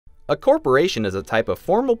A corporation is a type of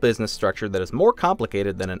formal business structure that is more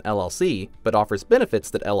complicated than an LLC, but offers benefits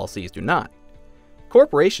that LLCs do not.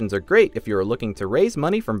 Corporations are great if you are looking to raise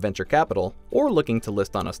money from venture capital or looking to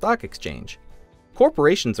list on a stock exchange.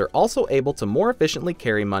 Corporations are also able to more efficiently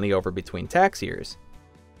carry money over between tax years.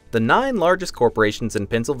 The 9 largest corporations in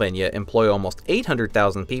Pennsylvania employ almost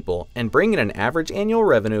 800,000 people and bring in an average annual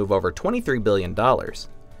revenue of over $23 billion.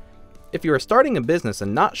 If you are starting a business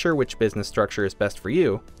and not sure which business structure is best for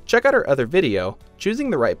you, check out our other video, Choosing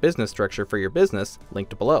the Right Business Structure for Your Business,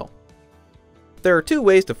 linked below. There are 2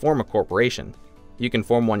 ways to form a corporation. You can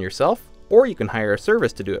form one yourself, or you can hire a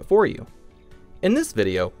service to do it for you. In this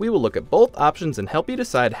video, we will look at both options and help you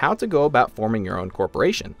decide how to go about forming your own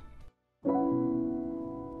corporation.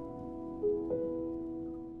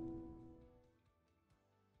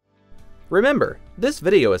 Remember, this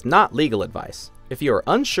video is not legal advice. If you are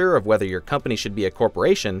unsure of whether your company should be a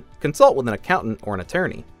corporation, consult with an accountant or an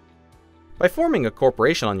attorney. By forming a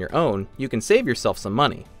corporation on your own, you can save yourself some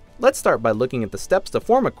money. Let's start by looking at the steps to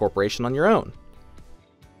form a corporation on your own.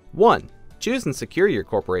 1. Choose and secure your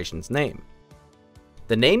corporation's name.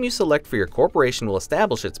 The name you select for your corporation will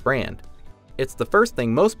establish its brand. It's the first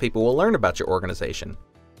thing most people will learn about your organization.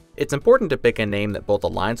 It's important to pick a name that both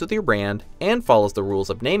aligns with your brand and follows the rules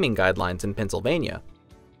of naming guidelines in Pennsylvania.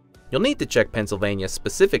 You'll need to check Pennsylvania's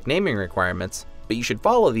specific naming requirements, but you should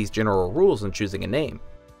follow these general rules when choosing a name.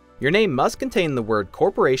 Your name must contain the word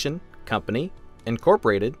corporation, company,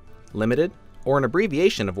 incorporated, limited, or an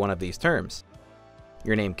abbreviation of one of these terms.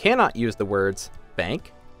 Your name cannot use the words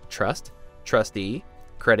bank, trust, trustee,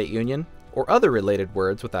 credit union, or other related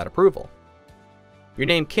words without approval. Your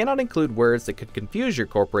name cannot include words that could confuse your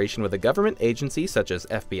corporation with a government agency such as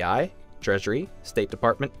FBI, Treasury, State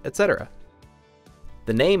Department, etc.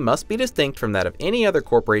 The name must be distinct from that of any other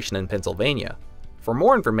corporation in Pennsylvania. For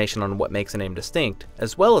more information on what makes a name distinct,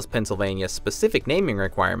 as well as Pennsylvania's specific naming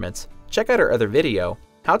requirements, check out our other video,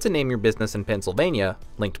 How to Name Your Business in Pennsylvania,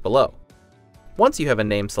 linked below. Once you have a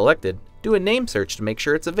name selected, do a name search to make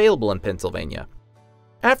sure it's available in Pennsylvania.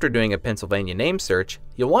 After doing a Pennsylvania name search,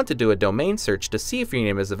 you'll want to do a domain search to see if your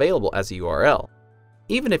name is available as a URL.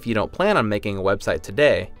 Even if you don't plan on making a website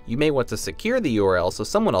today, you may want to secure the URL so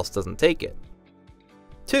someone else doesn't take it.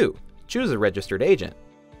 2. Choose a registered agent.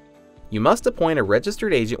 You must appoint a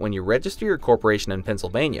registered agent when you register your corporation in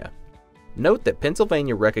Pennsylvania. Note that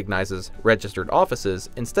Pennsylvania recognizes registered offices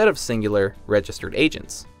instead of singular registered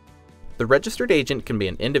agents. The registered agent can be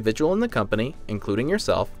an individual in the company, including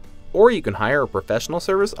yourself, or you can hire a professional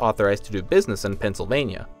service authorized to do business in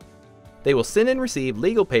Pennsylvania. They will send and receive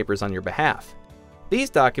legal papers on your behalf. These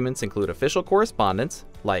documents include official correspondence,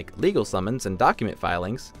 like legal summons and document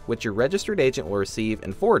filings, which your registered agent will receive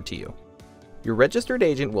and forward to you. Your registered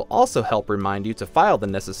agent will also help remind you to file the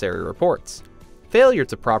necessary reports. Failure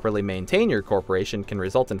to properly maintain your corporation can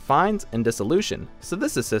result in fines and dissolution, so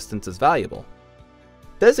this assistance is valuable.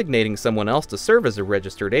 Designating someone else to serve as a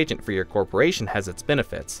registered agent for your corporation has its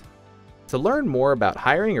benefits. To learn more about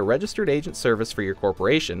hiring a registered agent service for your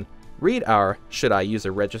corporation, read our Should I Use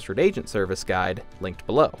a Registered Agent Service guide, linked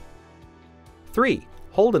below. 3.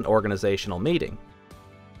 Hold an organizational meeting.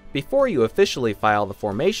 Before you officially file the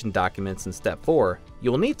formation documents in Step 4,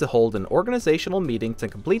 you will need to hold an organizational meeting to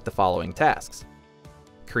complete the following tasks.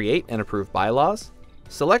 Create and approve bylaws,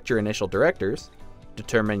 select your initial directors,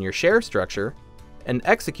 determine your share structure, and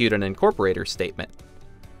execute an incorporator statement.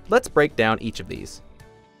 Let's break down each of these.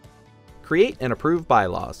 Create and approve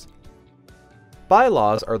bylaws.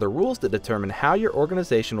 Bylaws are the rules that determine how your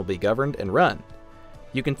organization will be governed and run.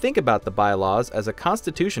 You can think about the bylaws as a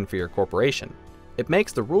constitution for your corporation. It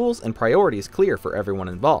makes the rules and priorities clear for everyone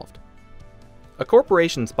involved. A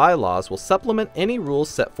corporation's bylaws will supplement any rules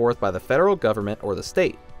set forth by the federal government or the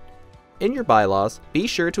state. In your bylaws, be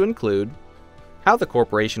sure to include how the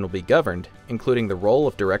corporation will be governed, including the role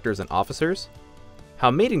of directors and officers,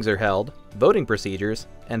 how meetings are held, voting procedures,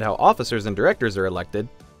 and how officers and directors are elected,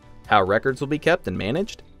 how records will be kept and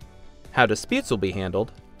managed, how disputes will be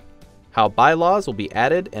handled, how bylaws will be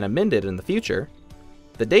added and amended in the future,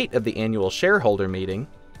 the date of the annual shareholder meeting,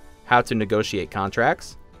 how to negotiate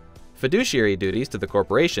contracts, fiduciary duties to the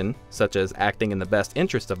corporation, such as acting in the best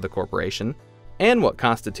interest of the corporation, and what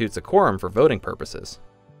constitutes a quorum for voting purposes.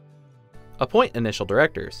 Appoint initial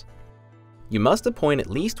directors. You must appoint at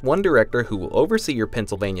least one director who will oversee your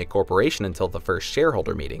Pennsylvania corporation until the first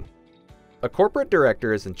shareholder meeting. A corporate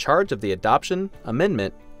director is in charge of the adoption,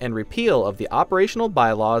 amendment, and repeal of the operational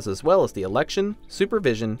bylaws as well as the election,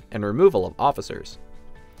 supervision, and removal of officers.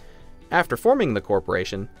 After forming the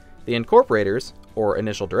corporation, the incorporators, or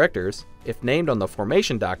initial directors, if named on the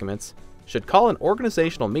formation documents, should call an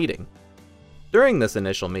organizational meeting. During this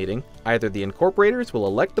initial meeting, either the incorporators will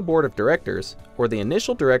elect the board of directors or the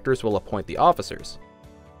initial directors will appoint the officers.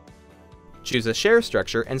 Choose a share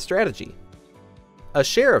structure and strategy. A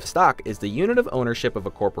share of stock is the unit of ownership of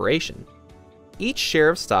a corporation. Each share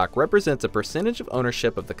of stock represents a percentage of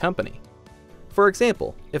ownership of the company. For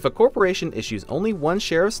example, if a corporation issues only one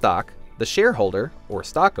share of stock, the shareholder, or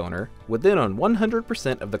stock owner, would then own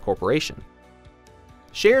 100% of the corporation.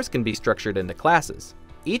 Shares can be structured into classes.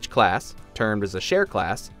 Each class, termed as a share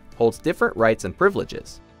class, holds different rights and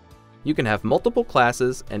privileges. You can have multiple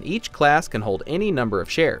classes, and each class can hold any number of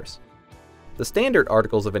shares. The standard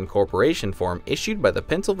Articles of Incorporation form issued by the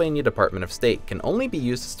Pennsylvania Department of State can only be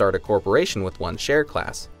used to start a corporation with one share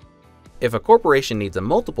class. If a corporation needs a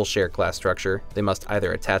multiple share class structure, they must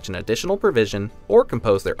either attach an additional provision or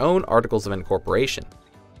compose their own Articles of Incorporation.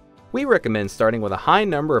 We recommend starting with a high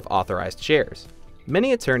number of authorized shares.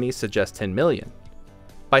 Many attorneys suggest 10 million.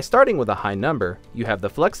 By starting with a high number, you have the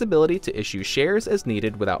flexibility to issue shares as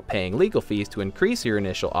needed without paying legal fees to increase your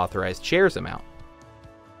initial authorized shares amount.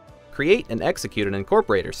 Create and execute an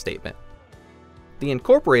incorporator statement. The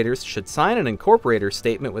incorporators should sign an incorporator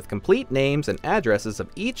statement with complete names and addresses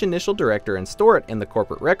of each initial director and store it in the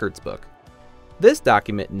corporate records book. This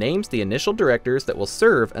document names the initial directors that will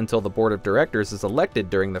serve until the board of directors is elected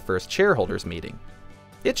during the first shareholders meeting.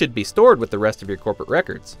 It should be stored with the rest of your corporate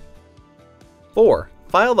records. 4.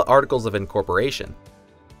 File the Articles of Incorporation.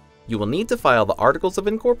 You will need to file the Articles of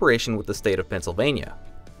Incorporation with the state of Pennsylvania.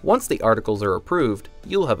 Once the articles are approved,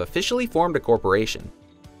 you'll have officially formed a corporation.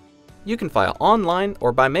 You can file online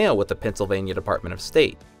or by mail with the Pennsylvania Department of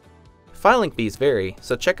State. Filing fees vary,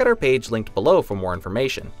 so check out our page linked below for more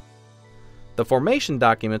information. The formation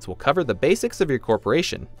documents will cover the basics of your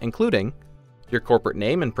corporation, including your corporate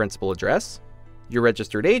name and principal address, your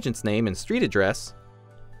registered agent's name and street address,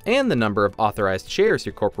 and the number of authorized shares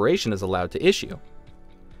your corporation is allowed to issue.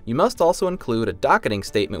 You must also include a docketing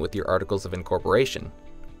statement with your Articles of Incorporation.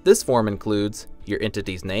 This form includes your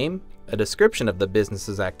entity's name, a description of the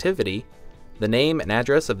business's activity, the name and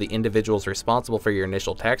address of the individuals responsible for your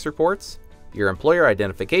initial tax reports, your employer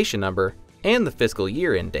identification number, and the fiscal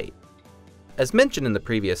year end date. As mentioned in the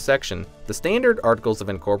previous section, the standard Articles of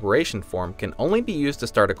Incorporation form can only be used to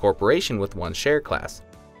start a corporation with one share class.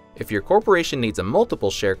 If your corporation needs a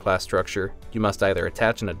multiple share class structure, you must either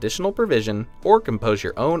attach an additional provision or compose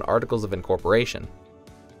your own Articles of Incorporation.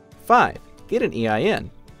 5. Get an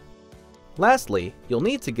EIN. Lastly, you'll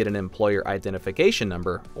need to get an Employer Identification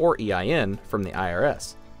Number, or EIN, from the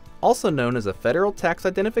IRS. Also known as a Federal Tax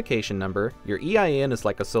Identification Number, your EIN is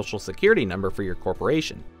like a Social Security number for your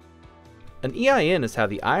corporation. An EIN is how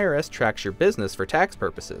the IRS tracks your business for tax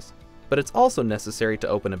purposes, but it's also necessary to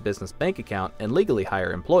open a business bank account and legally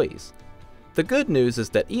hire employees. The good news is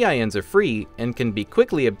that EINs are free and can be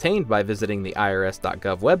quickly obtained by visiting the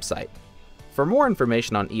irs.gov website. For more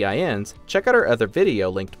information on EINs, check out our other video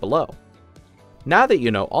linked below. Now that you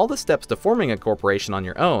know all the steps to forming a corporation on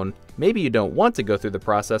your own, maybe you don't want to go through the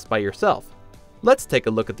process by yourself. Let's take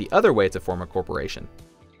a look at the other way to form a corporation.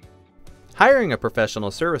 Hiring a professional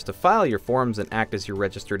service to file your forms and act as your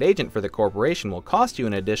registered agent for the corporation will cost you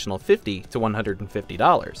an additional $50 to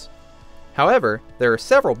 $150. However, there are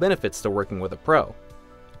several benefits to working with a pro.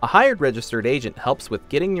 A hired registered agent helps with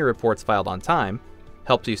getting your reports filed on time,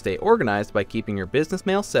 helps you stay organized by keeping your business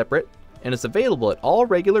mail separate, and is available at all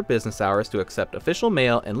regular business hours to accept official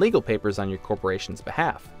mail and legal papers on your corporation's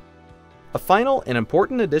behalf. A final and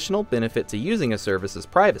important additional benefit to using a service is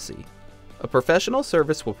privacy. A professional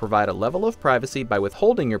service will provide a level of privacy by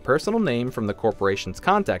withholding your personal name from the corporation's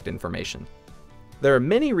contact information. There are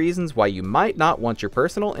many reasons why you might not want your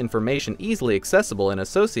personal information easily accessible and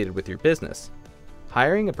associated with your business.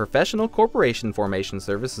 Hiring a professional corporation formation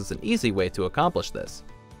service is an easy way to accomplish this.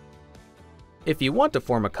 If you want to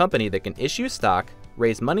form a company that can issue stock,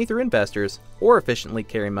 raise money through investors, or efficiently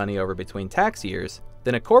carry money over between tax years,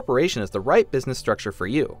 then a corporation is the right business structure for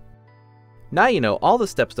you. Now you know all the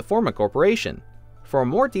steps to form a corporation. For a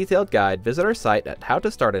more detailed guide, visit our site at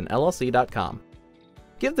howtostartanllc.com.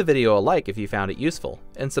 Give the video a like if you found it useful,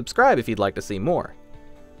 and subscribe if you'd like to see more.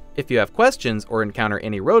 If you have questions or encounter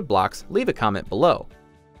any roadblocks, leave a comment below.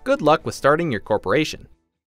 Good luck with starting your corporation.